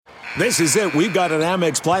This is it. We've got an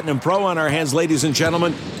Amex Platinum Pro on our hands, ladies and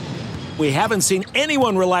gentlemen. We haven't seen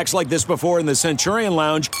anyone relax like this before in the Centurion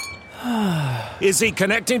Lounge. Is he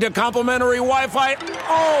connecting to complimentary Wi-Fi?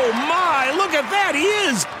 Oh, my. Look at that. He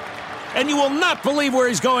is. And you will not believe where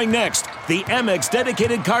he's going next. The Amex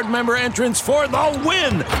dedicated card member entrance for the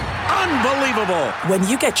win. Unbelievable. When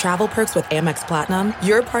you get travel perks with Amex Platinum,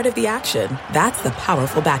 you're part of the action. That's the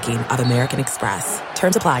powerful backing of American Express.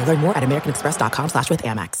 Terms apply. Learn more at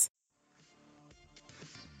americanexpress.com/withAmex.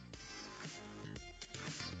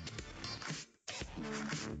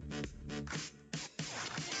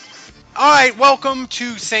 All right, welcome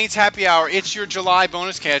to Saints Happy Hour. It's your July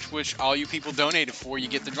bonus cash, which all you people donated for. You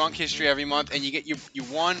get the drunk history every month, and you get your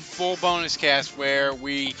one full bonus cast where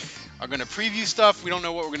we are going to preview stuff. We don't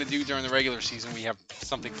know what we're going to do during the regular season. We have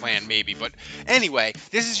something planned, maybe. But anyway,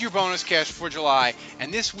 this is your bonus cast for July,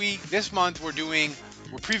 and this month, we're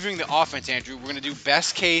previewing the offense, Andrew. We're going to do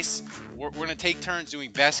best case. We're going to take turns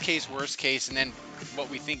doing best case, worst case, and then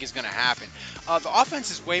what we think is going to happen. The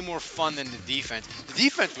offense is way more fun than the defense. The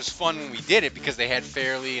defense was fun when we did it because they had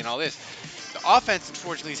Fairley and all this. The offense,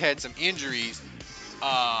 unfortunately, has had some injuries.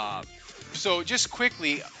 So just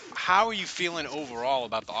quickly, how are you feeling overall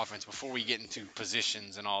about the offense before we get into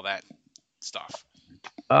positions and all that stuff?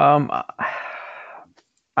 I'm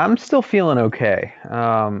still feeling okay.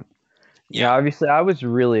 Yeah, obviously, I was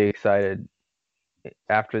really excited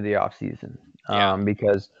after the offseason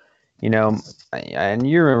because, and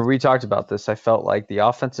you remember we talked about this. I felt like the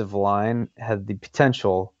offensive line had the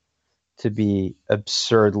potential to be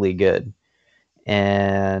absurdly good.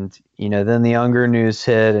 And, then the Unger news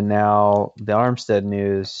hit and now the Armstead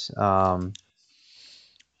news,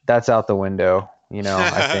 that's out the window,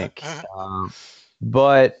 I think.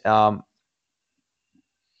 But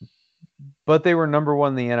they were number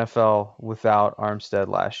one in the NFL without Armstead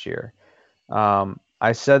last year.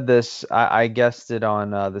 I said this, I guessed it on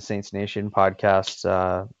the Saints Nation podcast,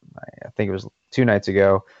 I think it was 2 nights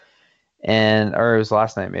ago, or it was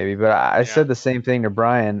last night maybe, but I said the same thing to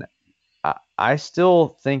Brian. I still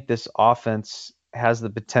think this offense has the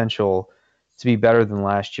potential to be better than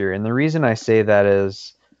last year. And the reason I say that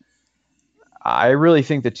is I really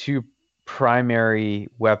think the two primary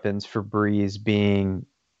weapons for Breeze being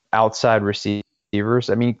outside receivers.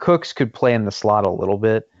 I mean, Cooks could play in the slot a little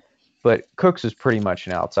bit, but Cooks is pretty much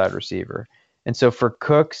an outside receiver. And so for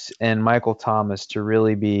Cooks and Michael Thomas to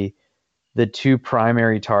really be the two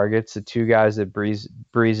primary targets, the two guys that Breeze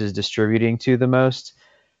is distributing to the most,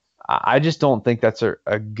 I just don't think that's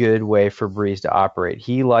a good way for Breeze to operate.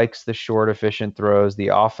 He likes the short, efficient throws. The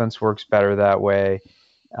offense works better that way.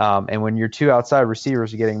 And when your two outside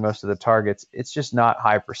receivers are getting most of the targets, it's just not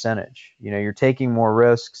high percentage. You're taking more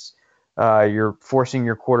risks. You're forcing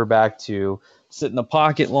your quarterback to sit in the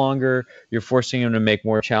pocket longer. You're forcing him to make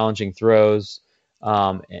more challenging throws.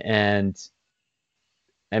 And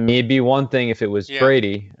I mean, it'd be one thing if it was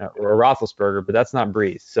Brady or Roethlisberger, but that's not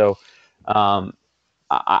Breeze. So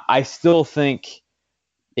I still think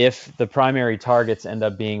if the primary targets end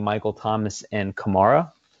up being Michael Thomas and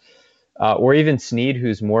Kamara, or even Snead,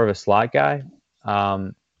 who's more of a slot guy,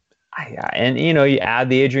 you add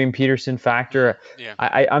the Adrian Peterson factor.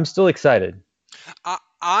 I'm still excited.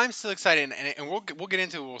 I'm still excited, and we'll get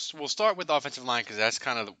into it. We'll start with the offensive line because that's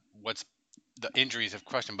kind of what's the injuries have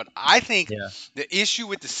questioned. But I think the issue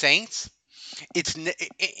with the Saints, it's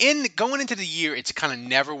going into the year, it's kind of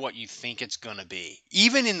never what you think it's gonna be.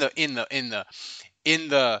 Even in the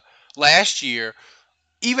last year,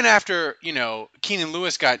 even after Keenan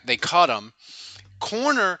Lewis they cut him.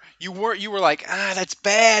 Corner, you were like, that's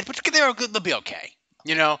bad, but they'll be okay,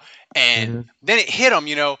 and then it hit them,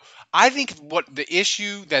 I think what the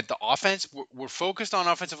issue that the offense, we're focused on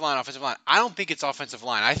offensive line. I don't think it's offensive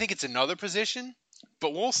line. I think it's another position,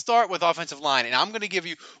 but we'll start with offensive line, and I'm going to give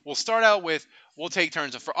you, we'll take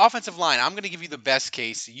turns. For offensive line, I'm going to give you the best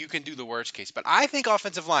case. You can do the worst case, but I think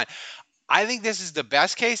offensive line, I think this is the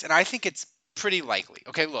best case, and I think it's pretty likely.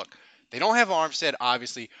 Okay, look, they don't have Armstead,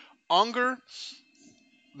 obviously. Unger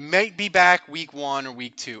might be back week 1 or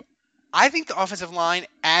week 2. I think the offensive line,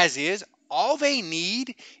 as is, all they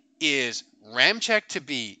need is Ramczyk to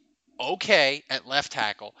be okay at left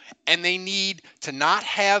tackle, and they need to not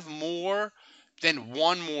have more than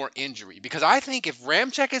one more injury. Because I think if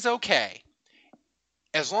Ramczyk is okay,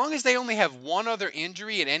 as long as they only have one other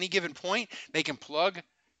injury at any given point, they can plug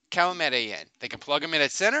Calamete in. They can plug him in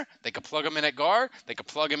at center. They can plug him in at guard. They can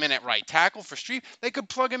plug him in at right tackle for Street. They could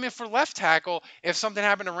plug him in for left tackle if something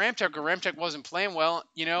happened to Ramczyk or Ramczyk wasn't playing well,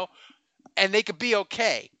 and they could be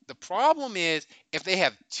okay. The problem is if they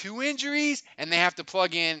have 2 injuries and they have to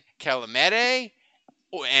plug in Calamete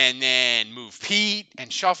and then move Pete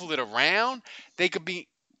and shuffle it around, they could be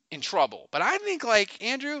in trouble. But I think, like,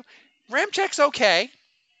 Andrew, Ramczak's okay.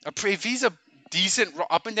 If he's a decent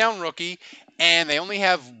up and down rookie and they only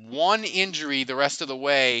have one injury the rest of the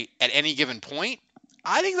way at any given point,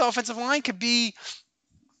 I think the offensive line could be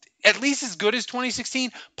at least as good as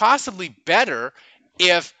 2016, possibly better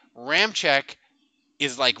if Ramczyk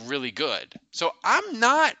is like really good. So I'm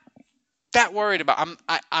not that worried about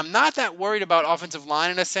I'm not that worried about offensive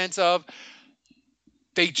line in a sense of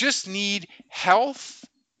they just need health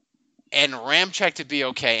and Ramczyk to be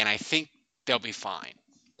okay, and I think they'll be fine.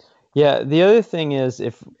 Yeah, the other thing is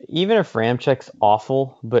even if Ramczak's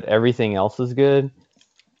awful, but everything else is good,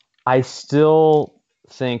 I still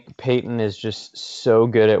think Peyton is just so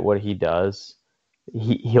good at what he does.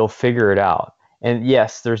 He'll figure it out. And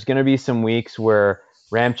yes, there's going to be some weeks where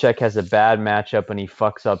Ramczyk has a bad matchup and he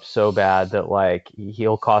fucks up so bad that like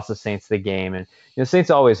he'll cost the Saints the game. And the Saints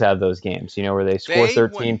always have those games, where they score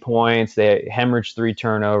 13 points, they hemorrhage 3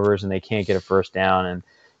 turnovers, and they can't get a first down. And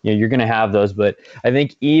you're going to have those. But I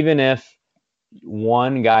think even if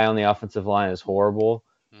one guy on the offensive line is horrible,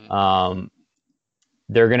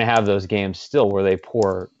 they're going to have those games still where they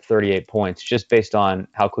pour 38 points just based on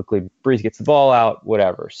how quickly Brees gets the ball out,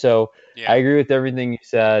 whatever. So I agree with everything you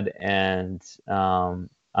said, and I'm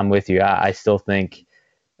with you. I still think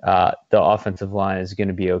the offensive line is going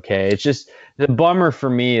to be okay. It's just the bummer for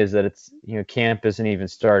me is that it's camp isn't even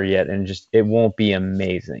started yet, and just it won't be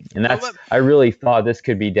amazing. And that's I really thought this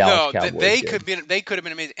could be Dallas Cowboys. They could have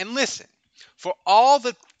been amazing. And listen, for all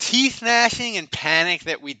the teeth gnashing and panic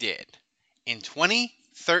that we did in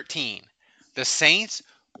 2013, the Saints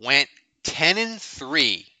went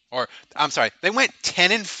 10-3, or I'm sorry, they went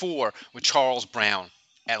 10-4 with Charles Brown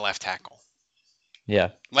at left tackle.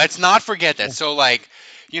 Yeah. Let's not forget that. So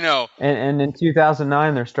and in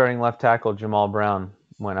 2009, their starting left tackle Jamal Brown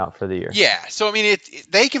went out for the year. Yeah. So I mean,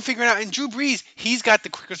 they can figure it out. And Drew Brees, he's got the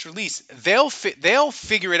quickest release. They'll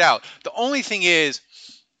figure it out. The only thing is,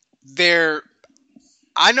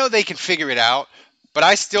 I know they can figure it out, but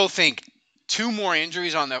I still think 2 more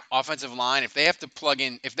injuries on the offensive line. If they have to plug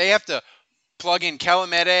in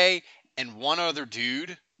Calamete and one other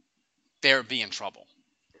dude, they'll be in trouble.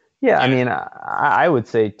 Yeah, I mean, I would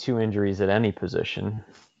say 2 injuries at any position.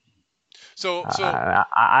 So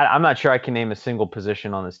I'm not sure I can name a single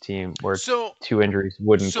position on this team where 2 injuries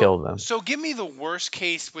wouldn't kill them. So give me the worst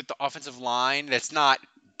case with the offensive line that's not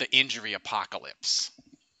the injury apocalypse.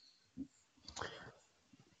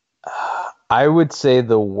 I would say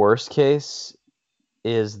the worst case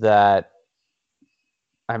is that,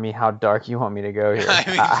 I mean, how dark you want me to go here?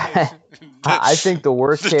 I think the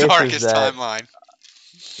worst case is that timeline.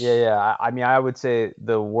 Yeah. I mean, I would say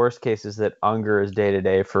the worst case is that Unger is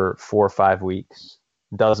day-to-day for 4 or 5 weeks,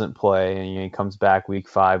 doesn't play, and he comes back week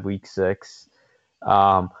 5, week 6.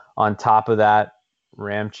 On top of that,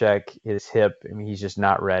 Ramczyk, his hip, I mean, he's just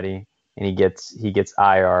not ready, and he gets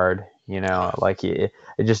IR'd.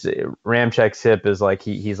 Ramczyk's hip is like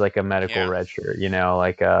he's like a medical red shirt, he's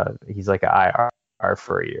like an IR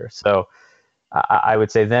for a year. So I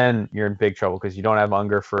would say then you're in big trouble because you don't have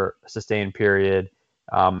Unger for a sustained period.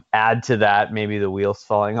 Add to that maybe the wheels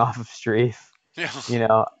falling off of Strief. Yeah.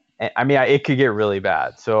 I mean, it could get really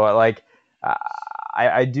bad. So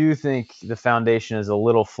I do think the foundation is a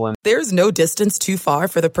little flimsy. There's no distance too far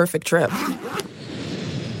for the perfect trip.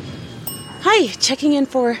 Hi, checking in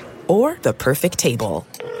for... Or the perfect table.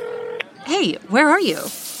 Hey, where are you?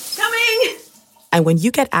 Coming! And when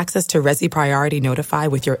you get access to Resi Priority Notify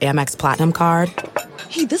with your Amex Platinum card...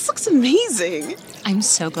 Hey, this looks amazing! I'm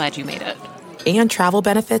so glad you made it. And travel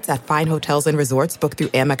benefits at fine hotels and resorts booked through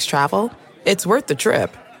Amex Travel, it's worth the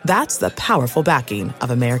trip. That's the powerful backing of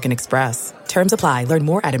American Express. Terms apply. Learn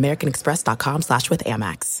more at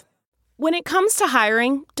americanexpress.com/withAmex. When it comes to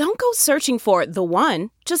hiring, don't go searching for the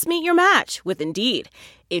one. Just meet your match with Indeed.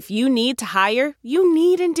 If you need to hire, you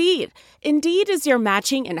need Indeed. Indeed is your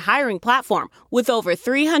matching and hiring platform with over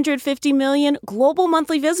 350 million global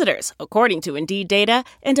monthly visitors, according to Indeed data,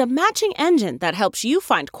 and a matching engine that helps you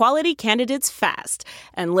find quality candidates fast.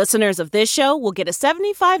 And listeners of this show will get a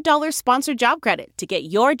 $75 sponsored job credit to get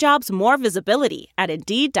your jobs more visibility at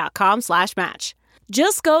Indeed.com/match.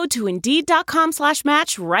 Just go to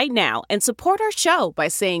Indeed.com/match right now and support our show by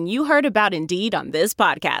saying you heard about Indeed on this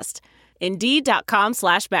podcast.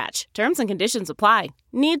 Indeed.com/match. Terms and conditions apply.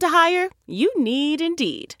 Need to hire? You need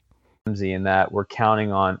Indeed. In that we're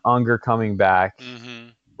counting on Unger coming back. Mm-hmm.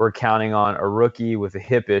 We're counting on a rookie with a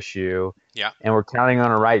hip issue. Yeah. And we're counting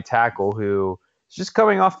on a right tackle who is just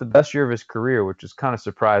coming off the best year of his career, which is kind of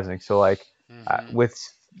surprising. So with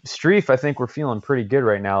Streif, I think we're feeling pretty good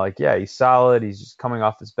right now. Like, yeah, he's solid. He's just coming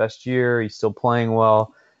off his best year. He's still playing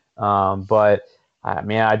well. But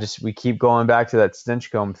we keep going back to that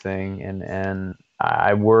Stinchcomb thing, and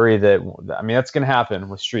I worry that, that's going to happen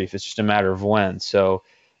with Streif. It's just a matter of when. So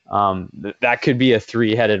that could be a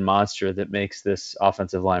three-headed monster that makes this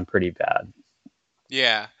offensive line pretty bad.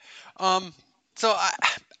 Yeah. So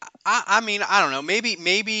I don't know.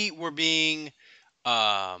 Maybe we're being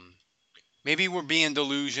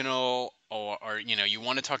delusional, or you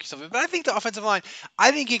want to talk yourself in. But I think the offensive line,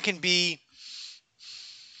 I think it'll be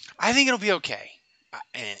okay.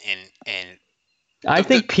 And I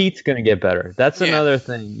think Pete's going to get better. That's another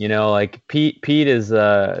thing, like Pete is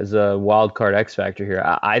a wild card X factor here.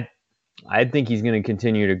 I think he's going to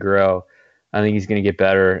continue to grow. I think he's going to get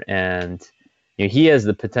better, and he has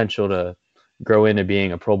the potential to grow into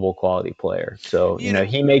being a Pro Bowl quality player. So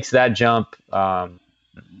he makes that jump.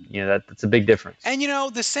 That's a big difference. And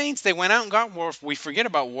the Saints, they went out and got Warford. We forget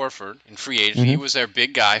about Warford in free agency. He was their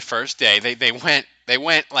big guy first day. They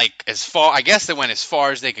went like as far. I guess they went as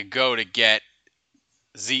far as they could go to get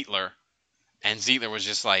Zeitler, and Zeitler was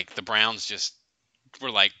just like, the Browns just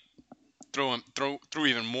were like threw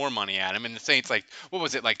even more money at him, and the Saints, like, what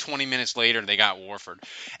was it, like 20 minutes later they got Warford.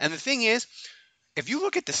 And the thing is, if you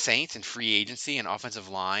look at the Saints in free agency and offensive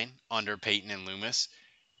line under Peyton and Loomis,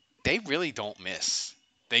 they really don't miss.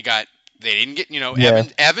 They didn't get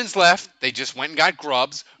Evans left. They just went and got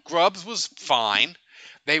Grubbs. Grubbs was fine.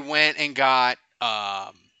 They went and got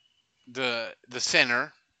the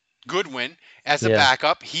center Goodwin as a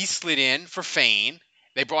backup. He slid in for Fane.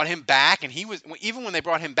 They brought him back, and even when they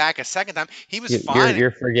brought him back a second time, he was fine.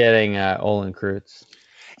 You're forgetting Olin Kreutz.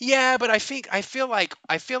 Yeah, but I feel like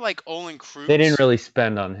Olin Kreutz. They didn't really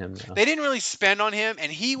spend on him, though. They didn't really spend on him,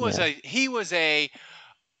 and he was a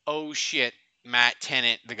oh shit, Matt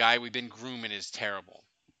Tennant, the guy we've been grooming, is terrible.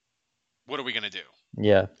 What are we gonna do?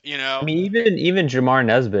 Yeah. Even Jamar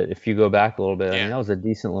Nesbitt, if you go back a little bit, that was a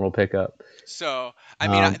decent little pickup. So,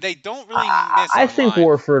 they don't really miss. I think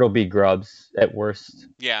Warford will be Grubbs at worst.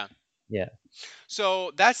 Yeah. Yeah.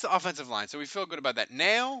 So that's the offensive line. So we feel good about that.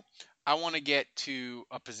 Now, I want to get to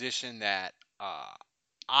a position that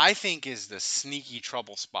I think is the sneaky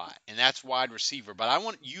trouble spot, and that's wide receiver. But I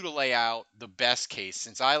want you to lay out the best case.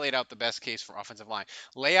 Since I laid out the best case for offensive line,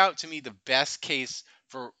 lay out to me the best case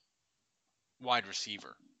for wide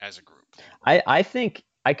receiver as a group. I think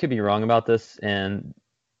I could be wrong about this, and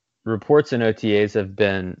reports and OTAs have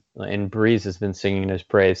been, and Breeze has been singing his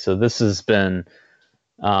praise. So this has been,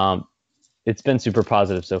 it's been super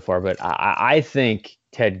positive so far. But I think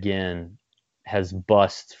Ted Ginn has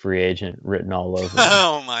bust free agent written all over him.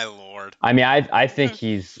 Oh my Lord! I think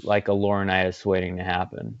he's like a Laurinaitis waiting to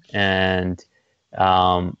happen, and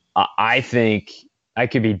I think I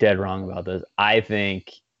could be dead wrong about this. I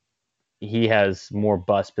think he has more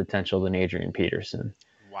bust potential than Adrian Peterson.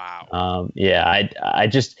 Wow. I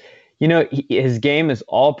just, his game is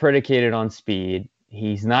all predicated on speed.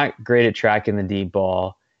 He's not great at tracking the deep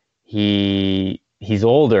ball. He's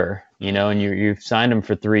older, and you've signed him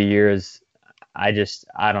for 3 years. I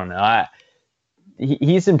don't know.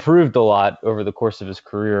 He's improved a lot over the course of his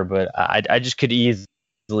career, but I just could easily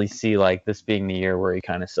see like this being the year where he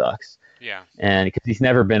kind of sucks. Yeah. And because he's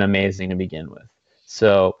never been amazing to begin with.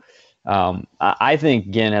 So I think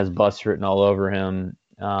Ginn has bust written all over him.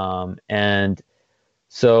 And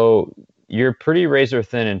so you're pretty razor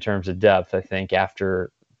thin in terms of depth, I think,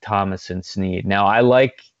 after Thomas and Snead. Now, I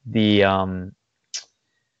like the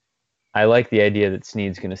idea that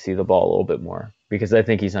Snead's going to see the ball a little bit more, because I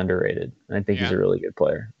think he's underrated. And I think he's a really good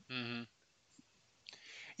player. Mm-hmm.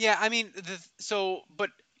 Yeah, but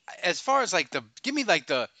as far as give me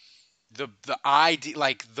the idea,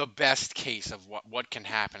 like the best case of what can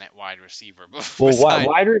happen at wide receiver. Well,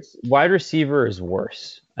 wide receiver is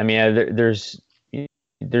worse.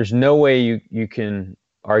 There's no way you can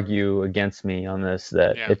argue against me on this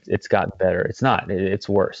that it's gotten better. It's not. It's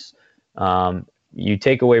worse. You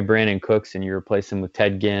take away Brandon Cooks and you replace him with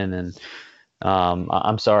Ted Ginn, and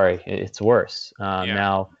I'm sorry, it's worse.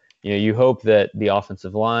 Now, you hope that the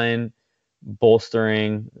offensive line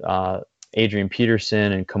bolstering Adrian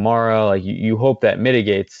Peterson and Kamara, like you hope that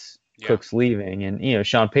mitigates Cook's leaving, and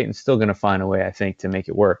Sean Payton's still going to find a way, I think, to make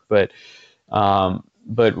it work. But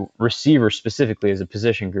receiver specifically as a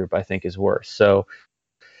position group, I think is worse. So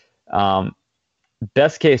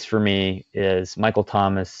best case for me is Michael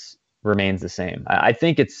Thomas remains the same. I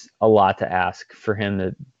think it's a lot to ask for him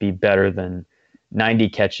to be better than 90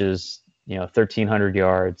 catches, 1,300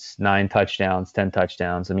 yards, 9 touchdowns, 10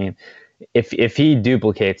 touchdowns. If he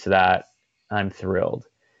duplicates that, I'm thrilled.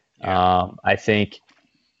 I think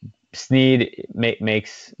Snead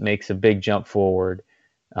makes a big jump forward.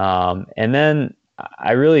 And then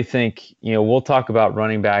I really think, we'll talk about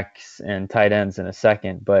running backs and tight ends in a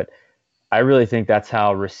second, but I really think that's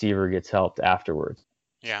how receiver gets helped afterwards.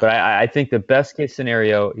 Yeah. But I think the best case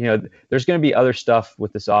scenario, there's going to be other stuff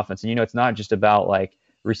with this offense. And, it's not just about like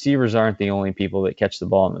receivers aren't the only people that catch the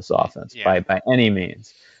ball in this offense by any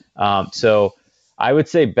means. So I would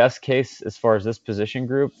say best case as far as this position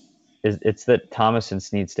group it's that Thomas and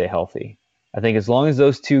Snead stay healthy. I think as long as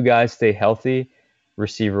those two guys stay healthy,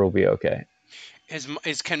 receiver will be okay. Can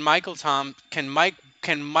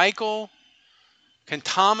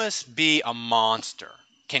Thomas be a monster?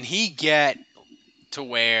 Can he get to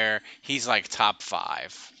where he's like top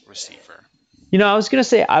 5 receiver? I was going to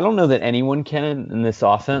say, I don't know that anyone can in this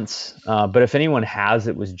offense, but if anyone has,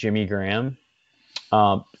 it was Jimmy Graham.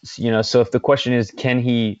 So if the question is, can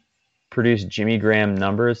he produce Jimmy Graham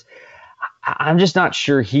numbers? I'm just not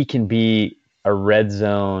sure he can be a red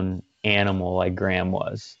zone animal like Graham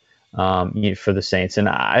was for the Saints. And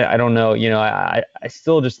I don't know, I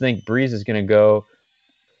still just think Breeze is going to go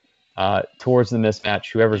towards the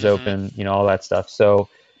mismatch, whoever's open, all that stuff. So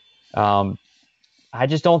I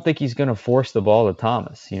just don't think he's going to force the ball to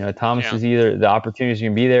Thomas. Thomas is either the opportunity is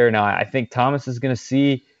going to be there. Now, I think Thomas is going to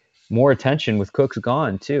see more attention with Cooks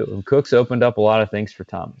gone too. And Cooks opened up a lot of things for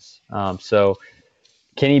Thomas. So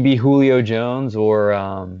can he be Julio Jones or,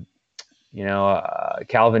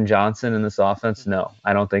 Calvin Johnson in this offense? No,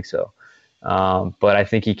 I don't think so. But I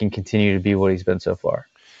think he can continue to be what he's been so far.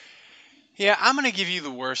 Yeah, I'm going to give you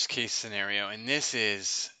the worst case scenario, and this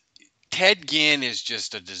is Ted Ginn is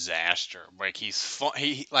just a disaster. Like he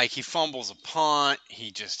fumbles a punt,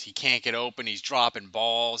 he can't get open, he's dropping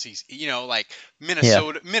balls. He's like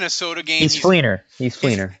Minnesota game. He's Fleener. He's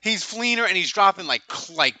Fleener, and he's dropping like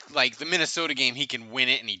the Minnesota game. He can win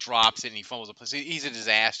it, and he drops it, and he fumbles a punt. He's a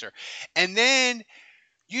disaster. And then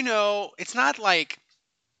it's not like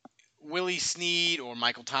Willie Snead or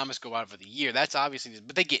Michael Thomas go out for the year. That's obviously,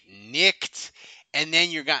 but they get nicked, and then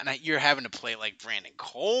you're having to play like Brandon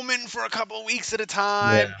Coleman for a couple of weeks at a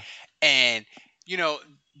time, and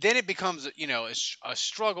then it becomes a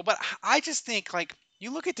struggle. But I just think like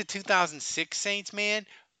you look at the 2006 Saints, man.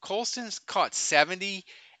 Colston's caught 70,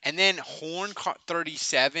 and then Horn caught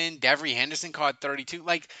 37. Devery Henderson caught 32.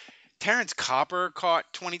 Like Terrence Copper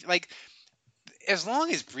caught 20. Like, as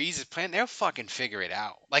long as Breeze is playing, they'll fucking figure it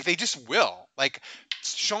out. Like, they just will. Like,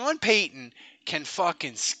 Sean Payton can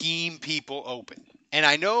fucking scheme people open. And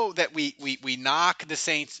I know that we knock the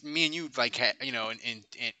Saints, me and you, like,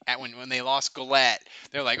 when they lost Gillette,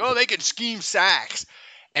 they're like, oh, they can scheme sacks.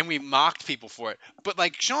 And we mocked people for it. But,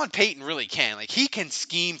 like, Sean Payton really can. Like, he can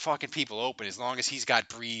scheme fucking people open as long as he's got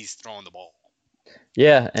Breeze throwing the ball.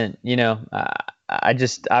 Yeah, and,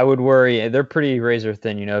 I would worry. They're pretty razor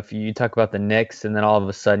thin. If you talk about the Knicks and then all of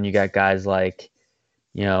a sudden you got guys like,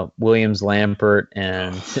 Williams Lampert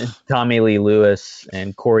and Tommy Lee Lewis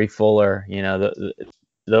and Corey Fuller,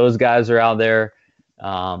 those guys are out there.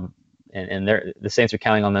 And the Saints are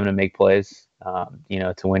counting on them to make plays,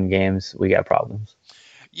 to win games. We got problems.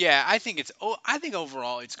 Yeah, I think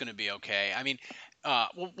overall it's going to be okay. I mean,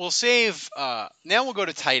 we'll save, now we'll go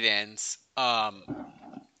to tight ends.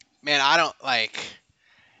 Man, I don't like.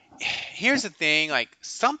 Here's the thing, like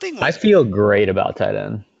something. I feel great about tight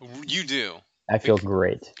end. You do. I feel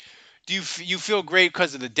great. Do you feel great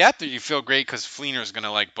because of the depth, or do you feel great because Fleener's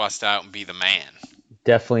gonna like bust out and be the man?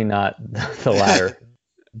 Definitely not the latter.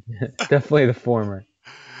 Definitely the former.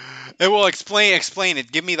 Well, explain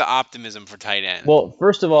it. Give me the optimism for tight end. Well,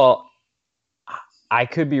 first of all, I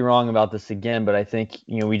could be wrong about this again, but I think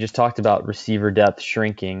we just talked about receiver depth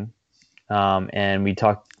shrinking. And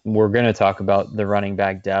we're going to talk about the running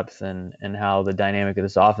back depth and how the dynamic of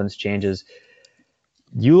this offense changes.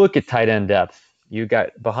 You look at tight end depth. You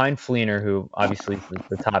got behind Fleener, who obviously is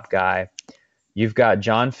the top guy. You've got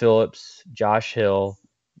John Phillips, Josh Hill,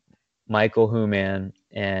 Michael Hooman,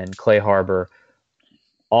 and Clay Harbor.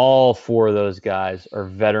 All four of those guys are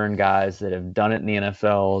veteran guys that have done it in the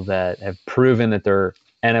NFL, that have proven that they're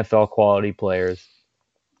NFL quality players.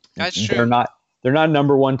 That's true. They're not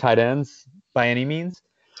number one tight ends by any means.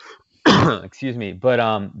 Excuse me.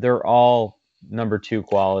 But they're all number two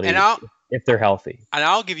quality if they're healthy. And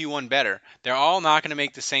I'll give you one better. They're all not going to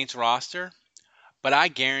make the Saints roster, but I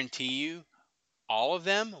guarantee you all of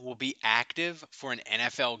them will be active for an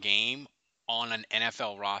NFL game on an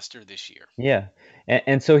NFL roster this year. Yeah.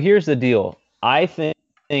 And so here's the deal. I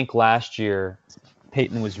think last year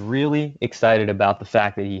Peyton was really excited about the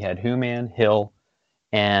fact that he had Hooman, Hill,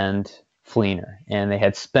 and Fleener, and they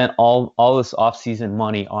had spent all this offseason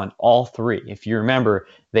money on all three. If you remember,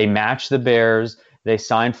 they matched the Bears. They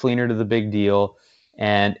signed Fleener to the big deal,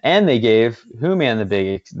 and they gave Hooman the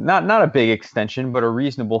big, not a big extension, but a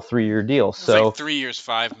reasonable 3-year deal. It was So like 3 years,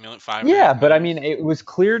 $5 yeah, million. but I mean, it was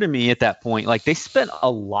clear to me at that point, like they spent a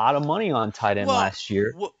lot of money on tight end last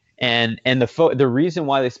year, and the reason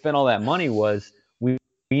why they spent all that money was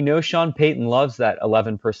we know Sean Payton loves that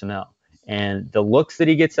 11 personnel, and the looks that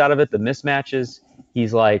he gets out of it, the mismatches,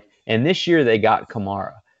 he's like, and this year they got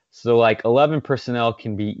Kamara, so like 11 personnel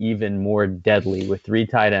can be even more deadly with 3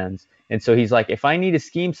 tight ends, and so he's like, if I need to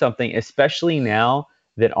scheme something, especially now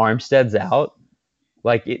that Armstead's out.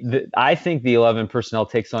 Like I think the 11 personnel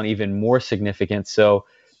takes on even more significance. So,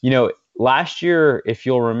 last year, if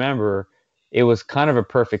you'll remember, it was kind of a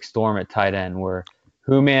perfect storm at tight end where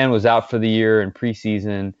Hooman was out for the year in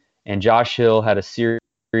preseason, and Josh Hill had a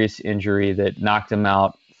serious injury that knocked him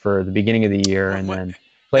out for the beginning of the year, and then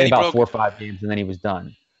played about 4 or 5 games, and then he was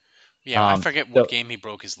done. Yeah, I forget what game he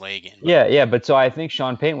broke his leg in. Yeah, but so I think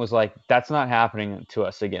Sean Payton was like, that's not happening to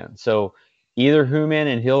us again. So either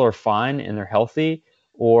Hooman and Hill are fine and they're healthy,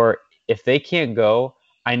 or if they can't go,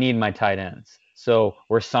 I need my tight ends. So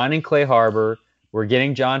we're signing Clay Harbor, we're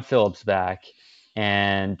getting John Phillips back,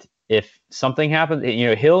 and if something happens,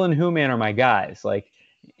 Hill and Hooman are my guys. Like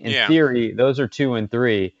in theory, those are 2 and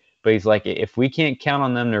 3. But he's like, if we can't count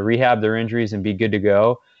on them to rehab their injuries and be good to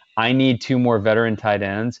go, I need 2 more veteran tight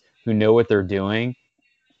ends who know what they're doing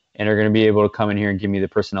and are going to be able to come in here and give me the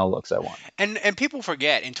personnel looks I want. And people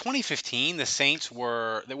forget, in 2015 the Saints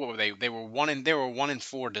were they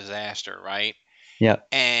 1-4 disaster, right? Yeah.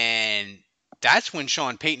 And that's when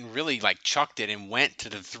Sean Payton really like chucked it and went to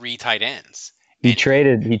the 3 tight ends. He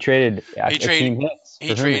traded Hooman,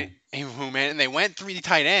 and they went 3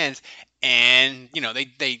 tight ends, and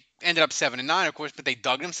they ended up 7-9, of course, but they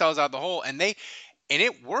dug themselves out the hole, and it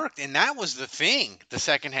worked, and that was the thing the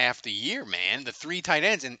second half of the year, man. The 3 tight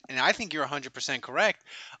ends, and I think you're 100% correct.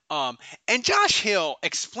 And Josh Hill,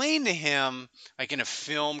 explained to him like in a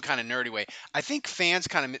film kind of nerdy way. I think fans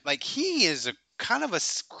kind of like he is a kind of a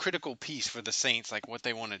critical piece for the Saints, like what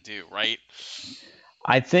they want to do, right?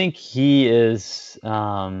 I think he is.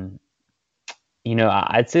 I'd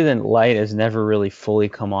say that light has never really fully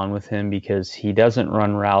come on with him because he doesn't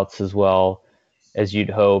run routes as well as you'd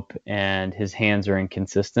hope, and his hands are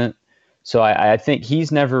inconsistent. So I think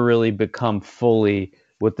he's never really become fully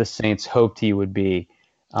what the Saints hoped he would be.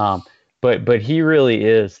 But he really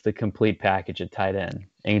is the complete package at tight end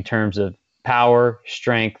in terms of power,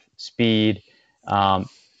 strength, speed.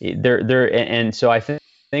 And so I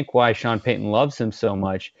think why Sean Payton loves him so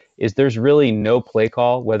much is there's really no play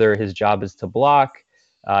call, whether his job is to block,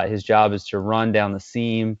 his job is to run down the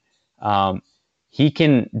seam. He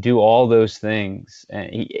can do all those things.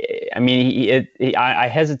 I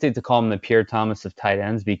hesitate to call him the Pierre Thomas of tight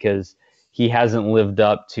ends because he hasn't lived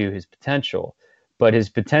up to his potential. But his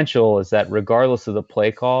potential is that regardless of the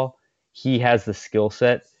play call, he has the skill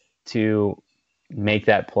set to make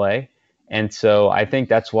that play. And so I think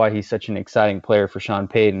that's why he's such an exciting player for Sean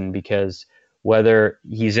Payton, because whether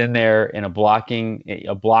he's in there in a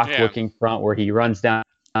block-looking front where he runs down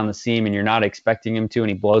the seam and you're not expecting him to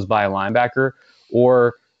and he blows by a linebacker,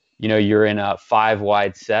 or you're in a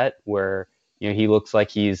 5-wide set where he looks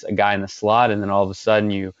like he's a guy in the slot, and then all of a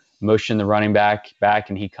sudden you motion the running back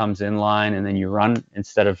and he comes in line, and then you run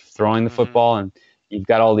instead of throwing the football, and you've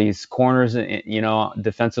got all these corners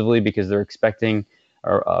defensively because they're expecting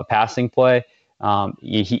a passing play.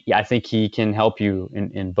 I think he can help you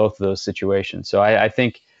in both of those situations. So I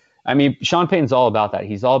think Sean Payton's all about that.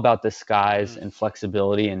 He's all about disguise and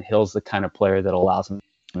flexibility, and Hill's the kind of player that allows him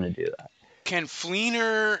to do that. Can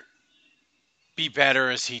Fleener be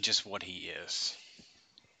better? Is he just what he is?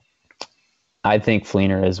 I think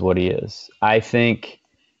Fleener is what he is. I think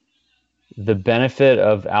the benefit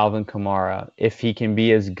of Alvin Kamara, if he can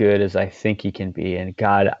be as good as I think he can be, and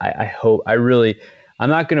God, I'm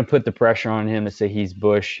not going to put the pressure on him to say he's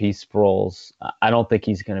Bush, he's Sproles. I don't think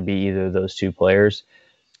he's going to be either of those 2 players,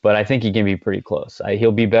 but I think he can be pretty close.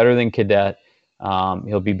 He'll be better than Cadet.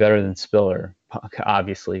 He'll be better than Spiller,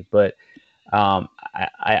 obviously, but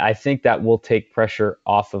I think that will take pressure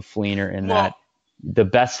off of Fleener in that the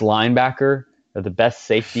best linebacker or the best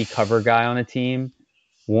safety cover guy on a team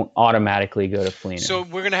won't automatically go to Fleener. So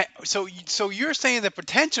we're gonna. So you're saying the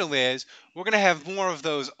potential is we're gonna have more of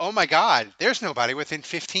those. Oh my God, there's nobody within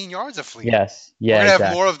 15 yards of Fleener. Yes, yeah, we're gonna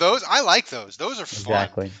have more of those. I like those. Those are fun.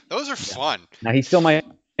 Exactly. Those are fun. Now he still might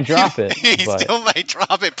drop it. Still might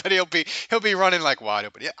drop it, but he'll be running like wide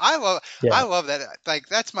open. Yeah, I love that. Like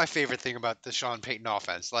that's my favorite thing about the Sean Payton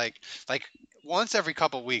offense. Like once every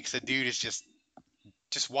couple weeks, the dude is just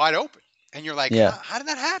wide open, and you're like, how did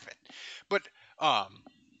that happen? But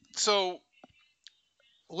so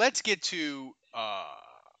let's get to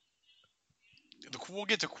we'll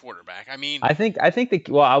get to quarterback. I mean, I think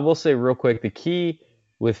I will say real quick, the key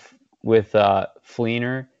with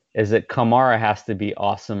Fleener is that Kamara has to be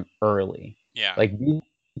awesome early. yeah. Like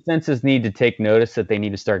defenses need to take notice that they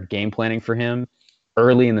need to start game planning for him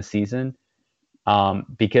early in the season.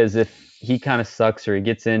 Because if he kind of sucks or he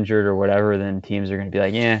gets injured or whatever, then teams are going to be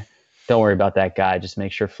like, yeah, don't worry about that guy. Just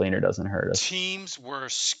make sure Fleener doesn't hurt us. Teams were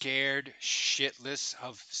scared shitless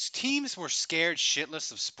of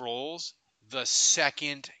Sproles the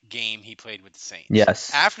second game he played with the Saints.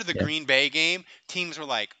 Yes. After the Green Bay game, teams were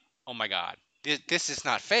like, oh my God, this is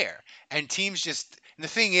not fair. And teams the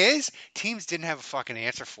thing is, teams didn't have a fucking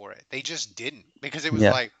answer for it. They just didn't. Because it was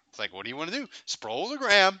like, what do you want to do? Sproles or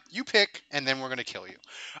Graham? You pick, and then we're going to kill you.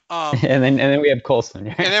 And then we have Colson.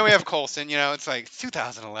 And then we have Colson. It's like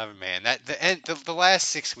 2011, man. The last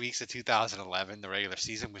 6 weeks of 2011, the regular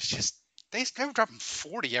season was just they were dropping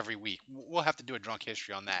 40 every week. We'll have to do a drunk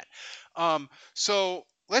history on that. So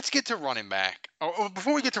let's get to running back. Oh,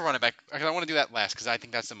 before we get to running back, I want to do that last because I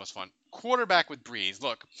think that's the most fun. Quarterback with Breeze.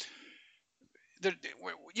 Look, you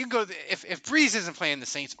can go if Breeze isn't playing, the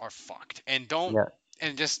Saints are fucked. And don't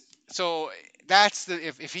and just so that's the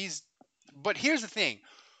if he's. But here's the thing.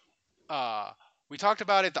 We talked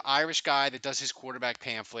about it. The Irish guy that does his quarterback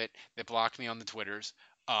pamphlet that blocked me on the Twitters.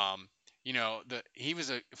 He was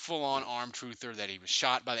a full-on arm truther that he was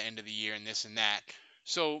shot by the end of the year and this and that.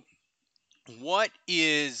 So, what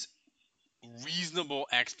is reasonable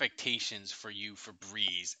expectations for you for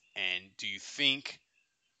Breeze? And do you think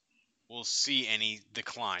we'll see any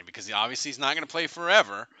decline? Because obviously he's not going to play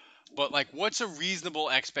forever. But what's a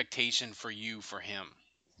reasonable expectation for you for him?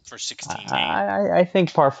 For 16 games. I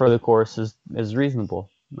think par for the course is reasonable.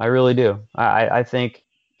 I really do. I think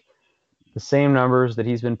the same numbers that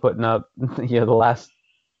he's been putting up,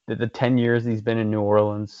 the 10 years he's been in New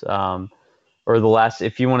Orleans, or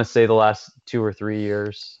if you want to say the last 2 or 3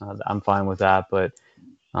 years, I'm fine with that. But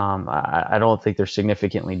I don't think they're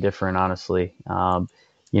significantly different, honestly.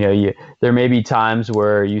 There may be times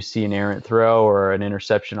where you see an errant throw or an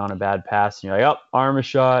interception on a bad pass, and you're like, oh, arm is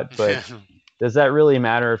shot, but. Does that really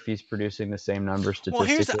matter if he's producing the same numbers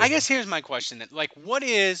statistically? Well, here's my question. What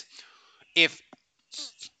is if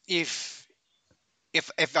you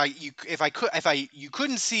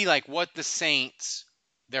couldn't see what the Saints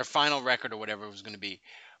their final record or whatever it was going to be,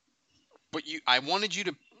 but I wanted you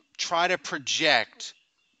to try to project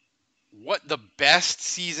what the best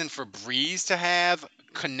season for Breeze to have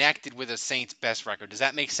connected with a Saints best record. Does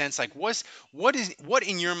that make sense? What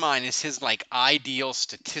in your mind is his ideal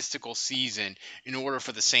statistical season in order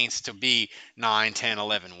for the Saints to be 9, 10,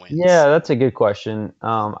 11 wins? Yeah, that's a good question.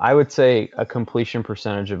 I would say a completion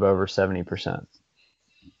percentage of over 70%.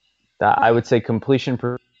 I would say completion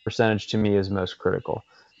percentage to me is most critical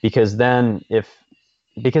because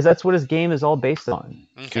that's what his game is all based on.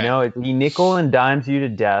 Okay. He nickel and dimes you to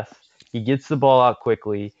death. He gets the ball out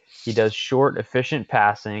quickly. He does short, efficient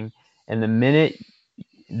passing, and the minute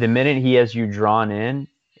he has you drawn in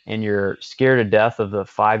and you're scared to death of the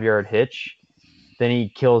 5-yard hitch, then he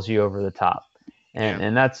kills you over the top.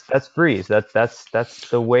 And that's Breeze. That's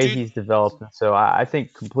the way he's developed. So I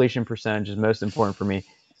think completion percentage is most important for me.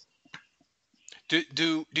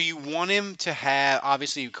 Do you want him to have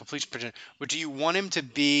obviously completion percentage, but do you want him to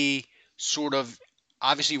be sort of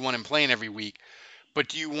obviously you want him playing every week? But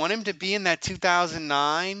do you want him to be in that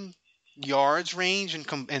 2009 yards range and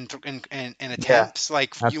attempts? Yeah,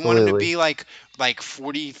 you want him to be like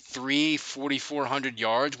 43, 4,400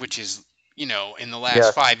 yards, which is, in the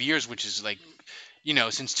last 5 years, which is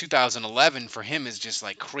since 2011 for him is just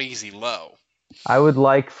crazy low. I would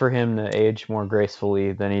like for him to age more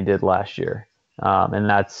gracefully than he did last year. And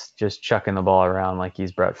that's just chucking the ball around like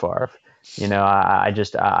he's Brett Favre.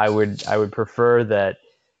 I would prefer that.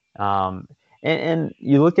 And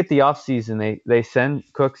you look at the offseason, they send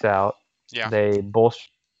Cooks out. Yeah. They bolster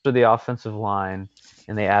the offensive line,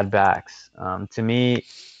 and they add backs. To me,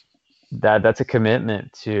 that's a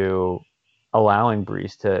commitment to allowing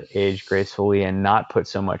Breeze to age gracefully and not put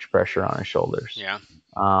so much pressure on his shoulders. Yeah.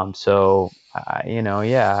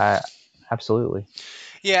 Absolutely.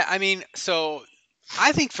 Yeah, I mean, so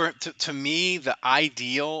I think to me, the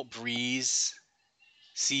ideal Breeze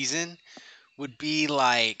season would be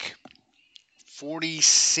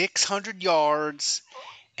 4,600 yards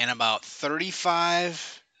and about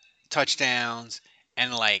 35 touchdowns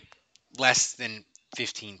and less than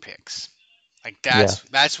 15 picks.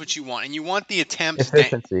 That's what you want, and you want the attempts.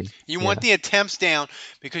 Efficiency. You want the attempts down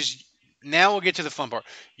because now we'll get to the fun part.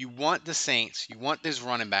 You want the Saints. You want these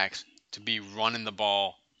running backs to be running the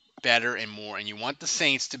ball better and more, and you want the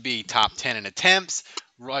Saints to be top 10 in attempts,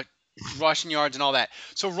 rushing yards and all that.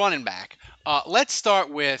 So running back. Let's start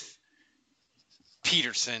with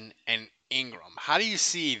Peterson and Ingram. How do you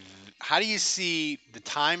see the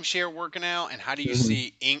timeshare working out, and how do you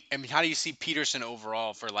see how do you see Peterson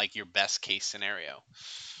overall for like your best case scenario?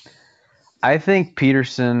 I think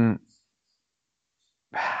Peterson.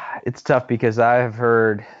 It's tough because I've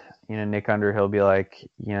heard, Nick Underhill be like,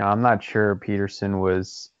 I'm not sure Peterson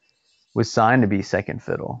was signed to be second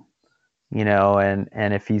fiddle, and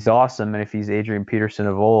if he's awesome and if he's Adrian Peterson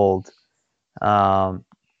of old,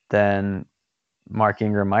 then Mark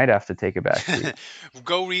Ingram might have to take a back seat.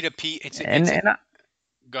 Go read a Pete.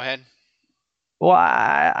 Go ahead. Well,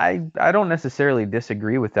 I don't necessarily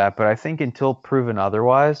disagree with that, but I think until proven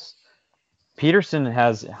otherwise, Peterson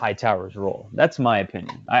has Hightower's role. That's my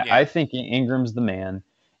opinion. I think Ingram's the man.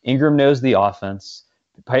 Ingram knows the offense.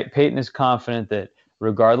 Peyton is confident that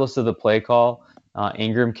regardless of the play call,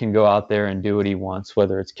 Ingram can go out there and do what he wants,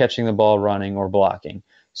 whether it's catching the ball, running, or blocking.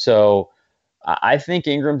 So I think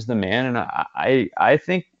Ingram's the man, and I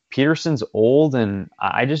think Peterson's old, and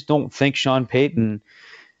I just don't think Sean Payton,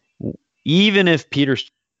 even if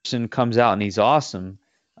Peterson comes out and he's awesome,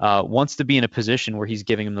 wants to be in a position where he's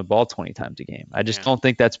giving him the ball 20 times a game. I just don't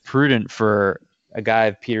think that's prudent for a guy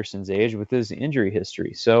of Peterson's age with his injury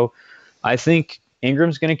history. So I think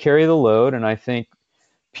Ingram's going to carry the load, and I think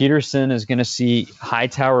Peterson is going to see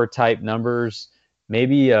Hightower type numbers,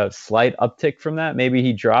 maybe a slight uptick from that. Maybe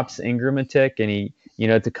he drops Ingram a tick and he,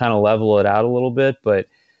 to kind of level it out a little bit. But,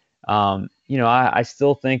 I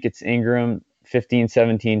still think it's Ingram 15,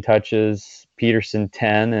 17 touches, Peterson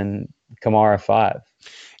 10, and Kamara 5.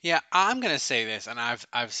 Yeah, I'm going to say this, and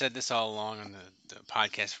I've said this all along on the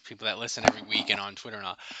podcast for people that listen every week and on Twitter and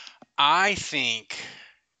all. I think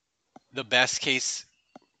the best case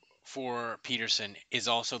for Peterson is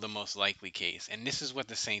also the most likely case, and this is what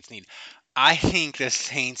the Saints need. I think the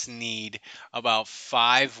Saints need about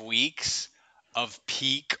 5 weeks of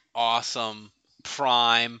peak, awesome,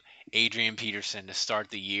 prime Adrian Peterson to start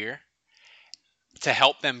the year to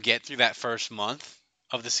help them get through that first month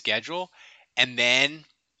of the schedule, and then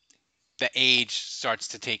the age starts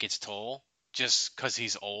to take its toll just because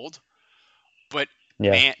he's old. But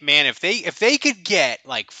man, if they could get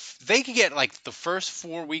like the first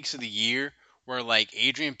 4 weeks of the year where like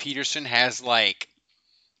Adrian Peterson has like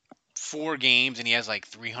 4 games and he has like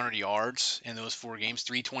 300 yards in those 4 games,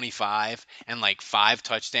 325 and like 5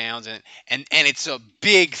 touchdowns, and it's a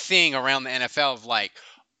big thing around the NFL of like,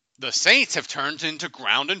 the Saints have turned into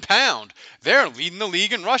ground and pound. They're leading the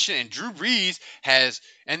league in rushing, and Drew Brees has,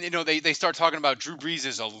 and they start talking about Drew Brees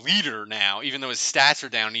as a leader now, even though his stats are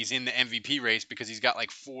down. He's in the MVP race because he's got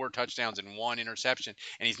like 4 touchdowns and 1 interception,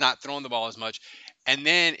 and he's not throwing the ball as much. And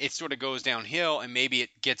then it sort of goes downhill, and maybe it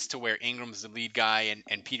gets to where Ingram's the lead guy,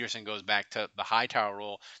 and Peterson goes back to the Hightower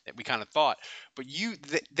role that we kind of thought. But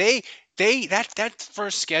that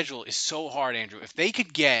first schedule is so hard, Andrew. If they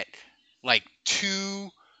could get like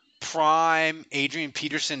 2 prime Adrian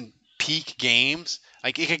Peterson peak games,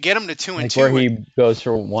 like it could get him to 2-2, where he goes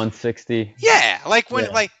for 160. Yeah, like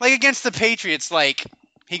when like against the Patriots, like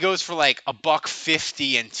he goes for like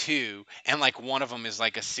 $150 and 2, and like one of them is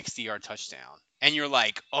like a 60-yard touchdown, and you're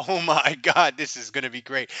like, oh my god, this is gonna be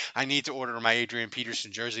great. I need to order my Adrian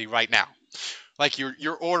Peterson jersey right now. Like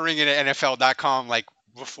you're ordering it at NFL.com like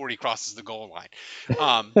before he crosses the goal line.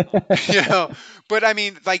 But I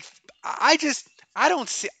mean, like I don't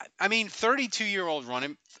see. I mean, 32-year-old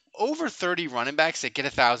over 30 running backs that get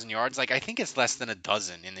 1,000 yards. Like I think it's less than a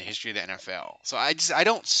dozen in the history of the NFL. So I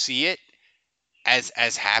don't see it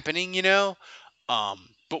as happening.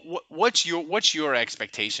 But what's your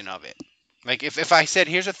expectation of it? Like if I said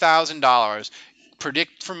here's $1,000,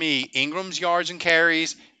 predict for me Ingram's yards and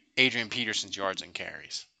carries, Adrian Peterson's yards and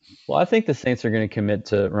carries. Well, I think the Saints are going to commit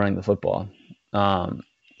to running the football.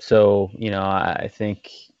 So I think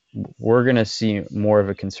we're going to see more of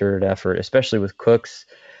a concerted effort, especially with Cooks.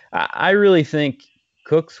 I really think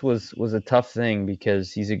Cooks was a tough thing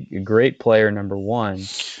because he's a great player, number one.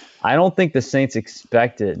 I don't think the Saints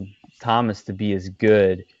expected Thomas to be as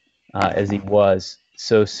good as he was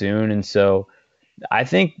so soon. And so I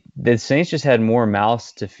think the Saints just had more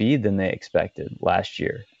mouths to feed than they expected last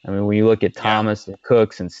year. I mean, when you look at Thomas and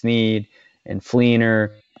Cooks and Snead and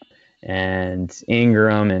Fleener and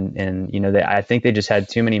Ingram and I think they just had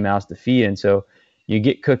too many mouths to feed. And so you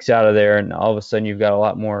get Cooks out of there and all of a sudden you've got a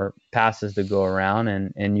lot more passes to go around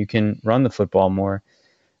and you can run the football more.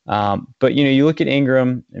 But you look at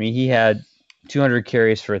Ingram, I mean, he had 200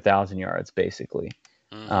 carries for 1,000 yards basically.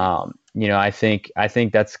 I think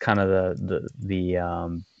that's kind of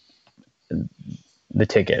the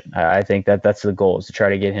ticket. I think that's the goal, is to try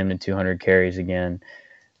to get him to 200 carries again.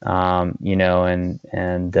 You know, and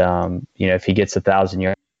you know, if he gets 1,000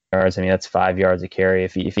 yards, I mean, that's 5 yards a carry.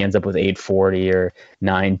 If he ends up with 840 or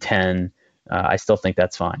 910, I still think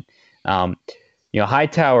that's fine. You know,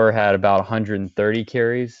 Hightower had about 130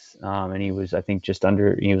 carries, and he was, I think,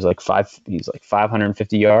 he was like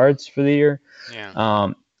 550 yards for the year.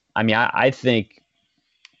 Yeah. I mean, I think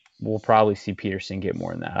we'll probably see Peterson get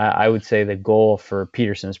more than that. I would say the goal for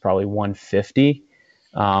Peterson is probably 150.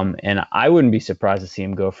 And I wouldn't be surprised to see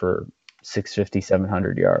him go for 650,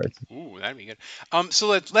 700 yards. Ooh, that'd be good. So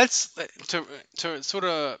let's to sort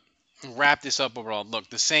of wrap this up overall. Look,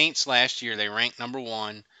 the Saints last year they ranked number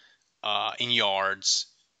 1 in yards,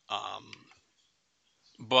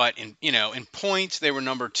 but in points they were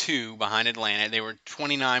number 2 behind Atlanta. They were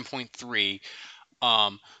 29.3.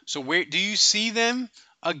 So where do you see them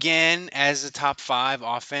again as a top 5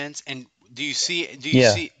 offense? And do you see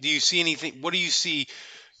anything? What do you see?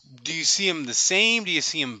 Do you see them the same? Do you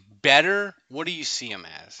see them better? What do you see them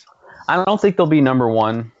as? I don't think they'll be number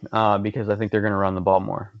 1 because I think they're going to run the ball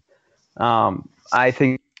more. I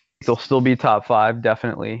think they'll still be top 5,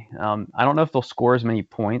 definitely. I don't know if they'll score as many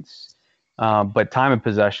points, but time of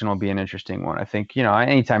possession will be an interesting one. I think, you know,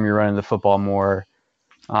 anytime you're running the football more,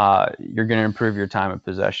 you're going to improve your time of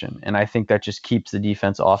possession. And I think that just keeps the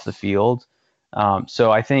defense off the field.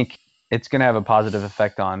 So I think it's going to have a positive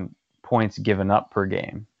effect on points given up per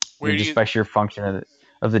game, just by sheer function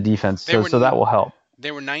of the defense. So that will help.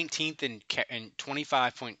 They were 19th in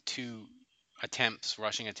 25.2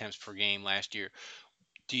 rushing attempts per game last year.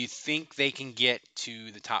 Do you think they can get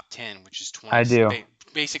to the top 10, which is 20? I do.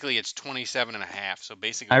 Basically, it's 27.5. So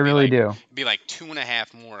basically, I really do. It'd be like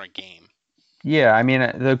 2.5 more a game. Yeah, I mean,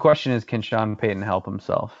 the question is, can Sean Payton help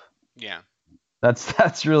himself? Yeah.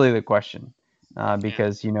 That's really the question,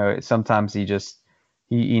 because you know, sometimes he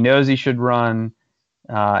knows he should run,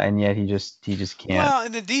 and yet he just can't. Well,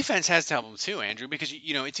 and the defense has to help him too, Andrew, because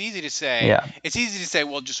you know it's easy to say,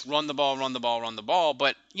 well, just run the ball.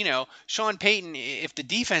 But you know, Sean Payton, if the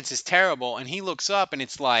defense is terrible and he looks up and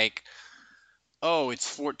it's like, oh, it's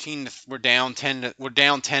 14, we're down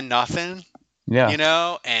 10-0. Yeah. You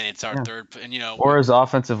know, and it's our third, and you know, or his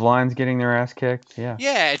offensive line's getting their ass kicked. Yeah.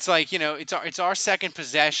 Yeah, it's like, you know, it's our second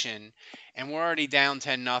possession, and we're already down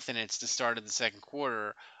 10-0. It's the start of the second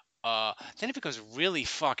quarter. Then it becomes really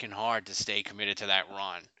fucking hard to stay committed to that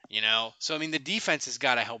run. You know, so I mean, the defense has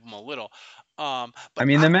got to help them a little. But I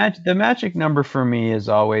mean, the magic number for me is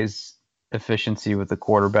always efficiency with the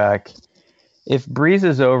quarterback. If Breeze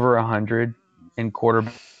is over 100 in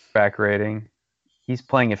quarterback rating, he's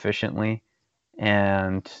playing efficiently,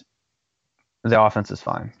 and the offense is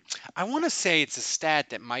fine. I want to say it's a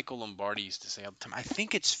stat that Michael Lombardi used to say all the time. I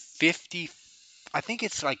think it's 50. I think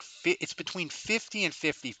it's like it's between 50 and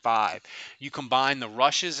 55. You combine the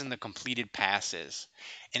rushes and the completed passes,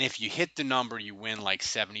 and if you hit the number, you win like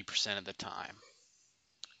 70% of the time.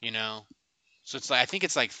 You know, so it's like, I think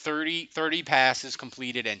it's like 30 passes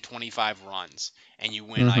completed and 25 runs, and you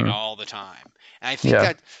win like all the time. And I think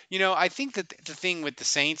that, you know, I think that the thing with the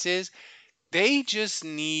Saints is they just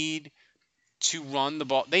need to run the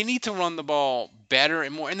ball. They need to run the ball better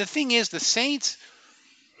and more. And the thing is, the Saints,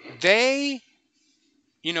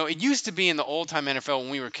 you know, it used to be in the old-time NFL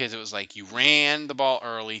when we were kids, it was like you ran the ball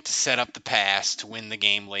early to set up the pass to win the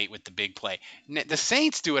game late with the big play. The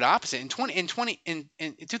Saints do it opposite. In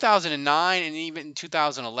 2009 and even in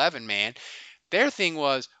 2011, man, their thing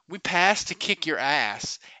was we pass to kick your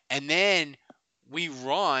ass, and then we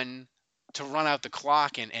run to run out the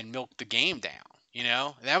clock and milk the game down. You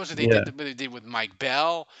know, that was what they did with Mike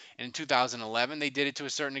Bell. And in 2011, they did it to a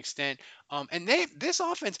certain extent. And this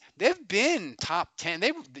offense, they've been top 10.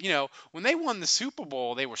 You know, when they won the Super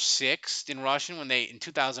Bowl, they were 6th in rushing. In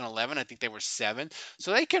 2011, I think they were 7th.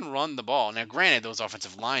 So they can run the ball. Now, granted, those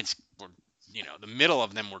offensive lines were, you know, the middle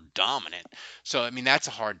of them were dominant. So I mean, that's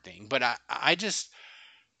a hard thing. But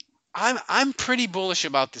I'm pretty bullish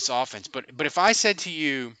about this offense. But if I said to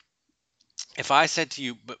you,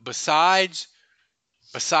 but besides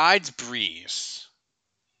Breeze,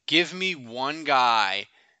 give me one guy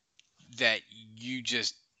that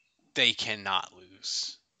they cannot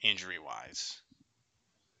lose injury-wise.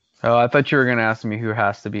 Oh, I thought you were going to ask me who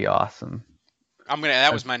has to be awesome.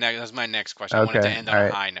 That was my next question. I wanted to end on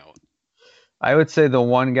a high note. I would say the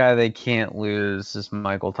one guy they can't lose is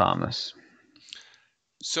Michael Thomas.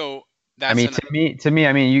 So to me,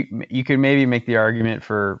 I mean, you could maybe make the argument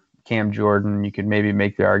for Cam Jordan. You could maybe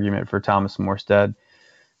make the argument for Thomas Morstead.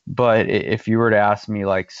 But if you were to ask me,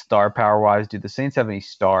 like, star power wise, do the Saints have any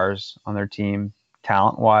stars on their team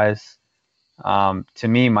talent wise? To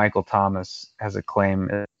me, Michael Thomas has a claim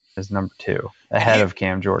as number 2 ahead of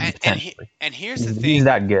Cam Jordan potentially. And here's the thing. He's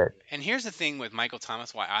that good. And here's the thing with Michael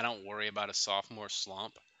Thomas, why I don't worry about a sophomore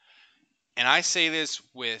slump. And I say this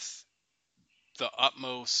with the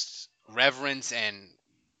utmost reverence and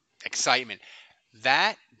excitement.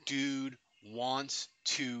 That dude wants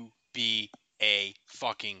to be a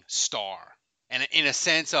fucking star. And in a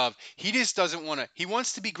sense of, he just doesn't want to, he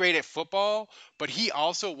wants to be great at football, but he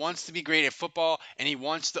also wants to be great at football, and he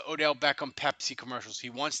wants the Odell Beckham Pepsi commercials. He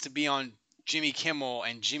wants to be on Jimmy Kimmel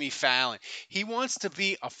and Jimmy Fallon. He wants to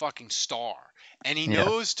be a fucking star. And he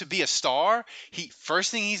knows to be a star,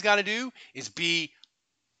 first thing he's got to do is be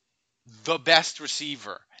the best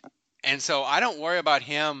receiver. And so I don't worry about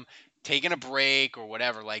him taking a break or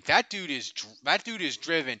whatever. Like, that dude is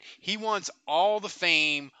driven. He wants all the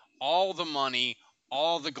fame, all the money,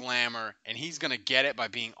 all the glamour, and he's going to get it by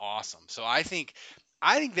being awesome. So I think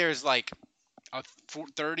there's like a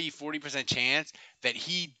 30-40% chance that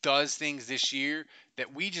he does things this year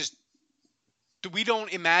that we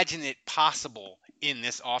don't imagine it possible in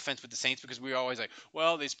this offense with the Saints, because we're always like,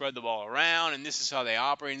 well, they spread the ball around and this is how they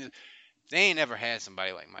operate. They ain't never had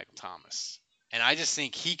somebody like Michael Thomas. And I just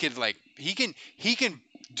think he can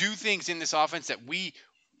do things in this offense that we,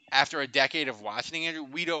 after a decade of watching, Andrew,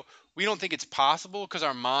 we don't think it's possible, because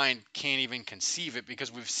our mind can't even conceive it,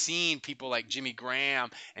 because we've seen people like Jimmy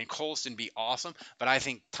Graham and Colston be awesome. But I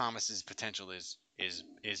think Thomas's potential is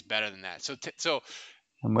better than that. So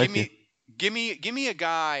give me a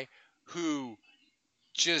guy who,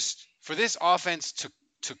 just for this offense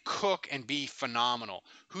to cook and be phenomenal,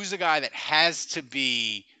 who's the guy that has to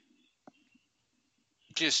be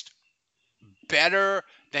just better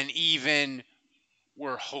than even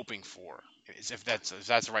we're hoping for, if that's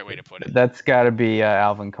the right way to put it. That's got to be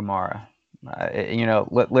Alvin Kamara.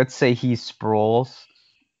 Let's say he Sproles.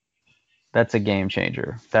 That's a game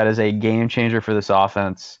changer. That is a game changer for this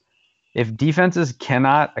offense. If defenses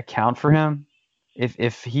cannot account for him,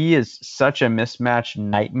 if he is such a mismatch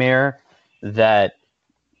nightmare that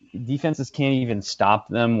defenses can't even stop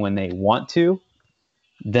them when they want to,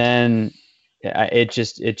 then it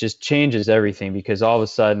just changes everything, because all of a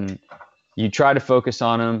sudden you try to focus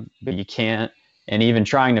on him, but you can't. And even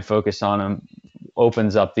trying to focus on him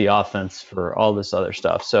opens up the offense for all this other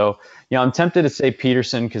stuff. So, I'm tempted to say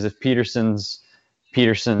Peterson, because if Peterson,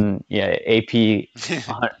 AP,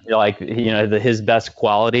 like, his best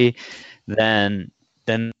quality, then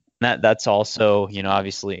that's also,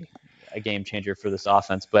 obviously a game changer for this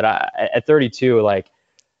offense. But at 32, like,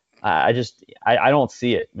 I don't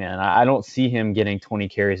see it, man. I don't see him getting 20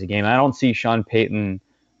 carries a game. I don't see Sean Payton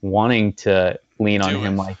wanting to lean on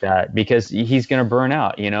him like that, because he's going to burn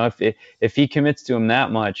out. If he commits to him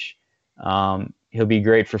that much, he'll be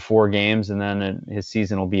great for 4 games, and then his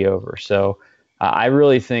season will be over. So I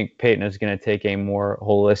really think Payton is going to take a more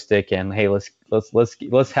holistic and, hey,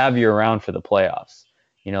 let's have you around for the playoffs.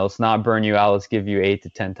 Let's not burn you out. Let's give you 8 to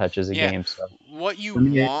 10 touches a game. So what you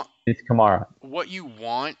want, it's Kamara. What you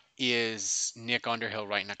want is Nick Underhill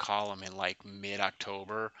writing a column in like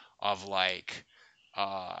mid-October of like,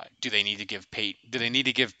 do they need to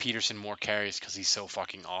give Peterson more carries because he's so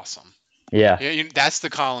fucking awesome? Yeah. That's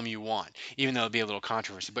the column you want, even though it'll be a little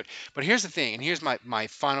controversy. But here's the thing, and here's my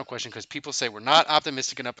final question, because people say we're not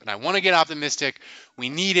optimistic enough, and I want to get optimistic. We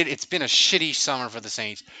need it. It's been a shitty summer for the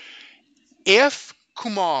Saints. If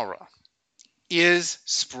Kamara is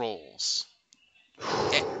Sproles,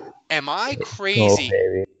 am I crazy?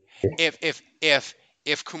 Oh,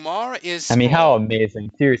 If Kamara is Sproles, I mean, how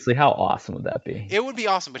amazing. Seriously, how awesome would that be? It would be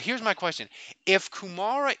awesome. But here's my question. If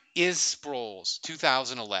Kamara is Sproles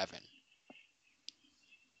 2011,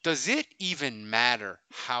 does it even matter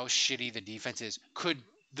how shitty the defense is? Could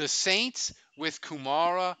the Saints, with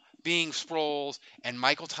Kamara being Sproles and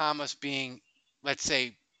Michael Thomas being, let's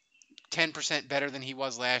say, 10% better than he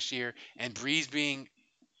was last year, and Breeze being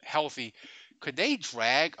healthy, could they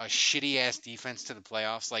drag a shitty-ass defense to the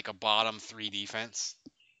playoffs, like a bottom 3 defense?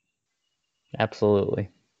 Absolutely.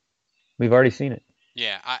 We've already seen it.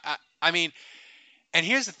 Yeah, I mean, and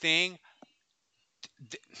here's the thing.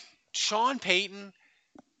 Sean Payton,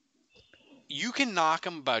 you can knock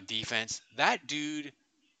him about defense. That dude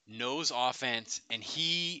knows offense, and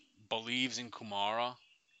he believes in Kamara.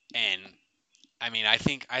 And I mean, I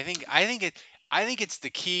think it's the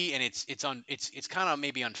key, and it's kind of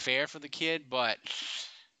maybe unfair for the kid, but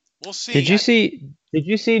we'll see. Did you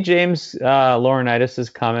see James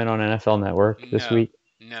Laurinaitis' comment on NFL Network this week?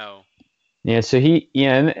 No. Yeah, so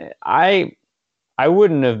and I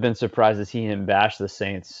wouldn't have been surprised to see him bash the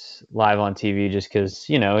Saints live on TV, just because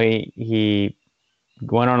he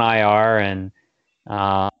went on IR, and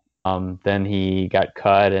Then he got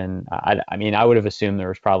cut, and I mean, I would have assumed there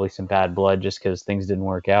was probably some bad blood just because things didn't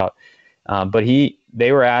work out. But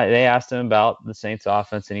they asked him about the Saints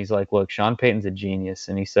offense, and he's like, "Look, Sean Payton's a genius."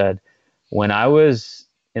 And he said, "When I was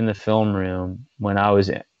in the film room, when I was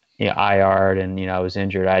IR'd and I was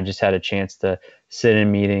injured, I just had a chance to sit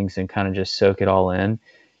in meetings and kind of just soak it all in."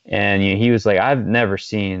 And he was like, "I've never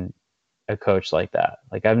seen a coach like that.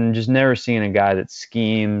 Like I've just never seen a guy that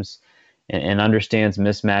schemes and understands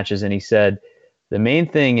mismatches." And he said, the main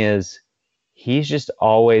thing is he's just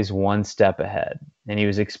always one step ahead. And he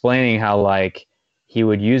was explaining how like he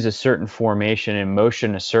would use a certain formation and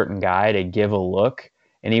motion a certain guy to give a look.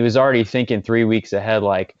 And he was already thinking 3 weeks ahead,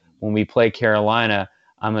 like when we play Carolina,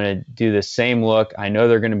 I'm going to do the same look. I know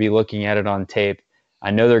they're going to be looking at it on tape.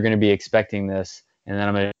 I know they're going to be expecting this. And then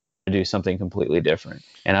I'm going to do something completely different.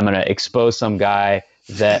 And I'm going to expose some guy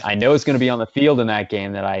that I know is going to be on the field in that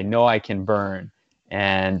game that I know I can burn.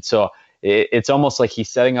 And so it's almost like he's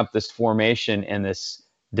setting up this formation and this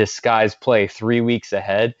disguised play 3 weeks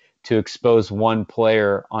ahead to expose one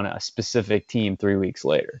player on a specific team 3 weeks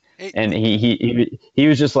later. And he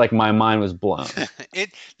was just like, my mind was blown.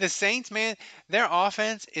 The Saints, man, their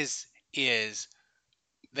offense is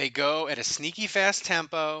they go at a sneaky fast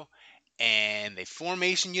tempo and they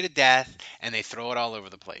formation you to death and they throw it all over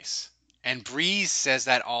the place. And Breeze says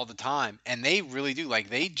that all the time. And they really do. Like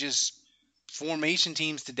they just formation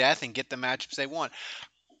teams to death and get the matchups they want.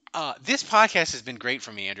 This podcast has been great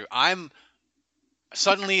for me, Andrew. I'm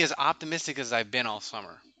suddenly as optimistic as I've been all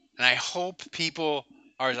summer. And I hope people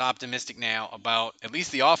are as optimistic now about at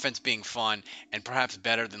least the offense being fun and perhaps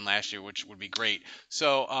better than last year, which would be great.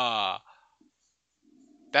 So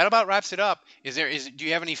that about wraps it up. Do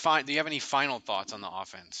you have any final thoughts on the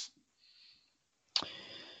offense?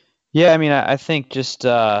 Yeah, I mean, I think just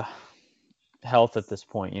health at this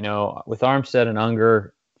point. With Armstead and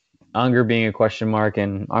Unger being a question mark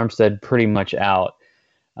and Armstead pretty much out,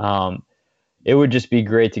 it would just be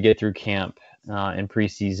great to get through camp in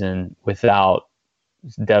preseason without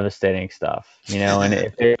devastating stuff. And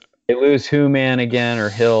if they lose Hooman again or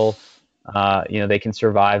Hill, they can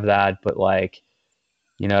survive that. But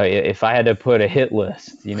if I had to put a hit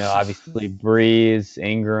list, obviously Breeze,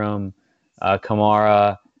 Ingram,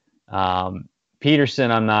 Kamara,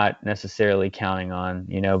 Peterson, I'm not necessarily counting on,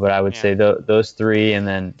 but I would say those three, and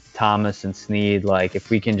then Thomas and Snead, like if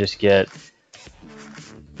we can just get,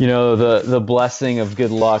 the blessing of good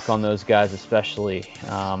luck on those guys, especially,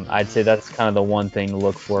 I'd say that's kind of the one thing to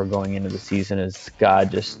look for going into the season is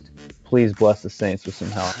God, just please bless the Saints with some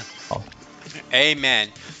help. Amen.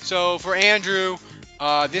 So for Andrew,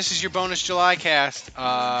 this is your bonus July cast.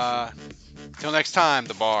 Till next time,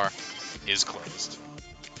 the bar is closed.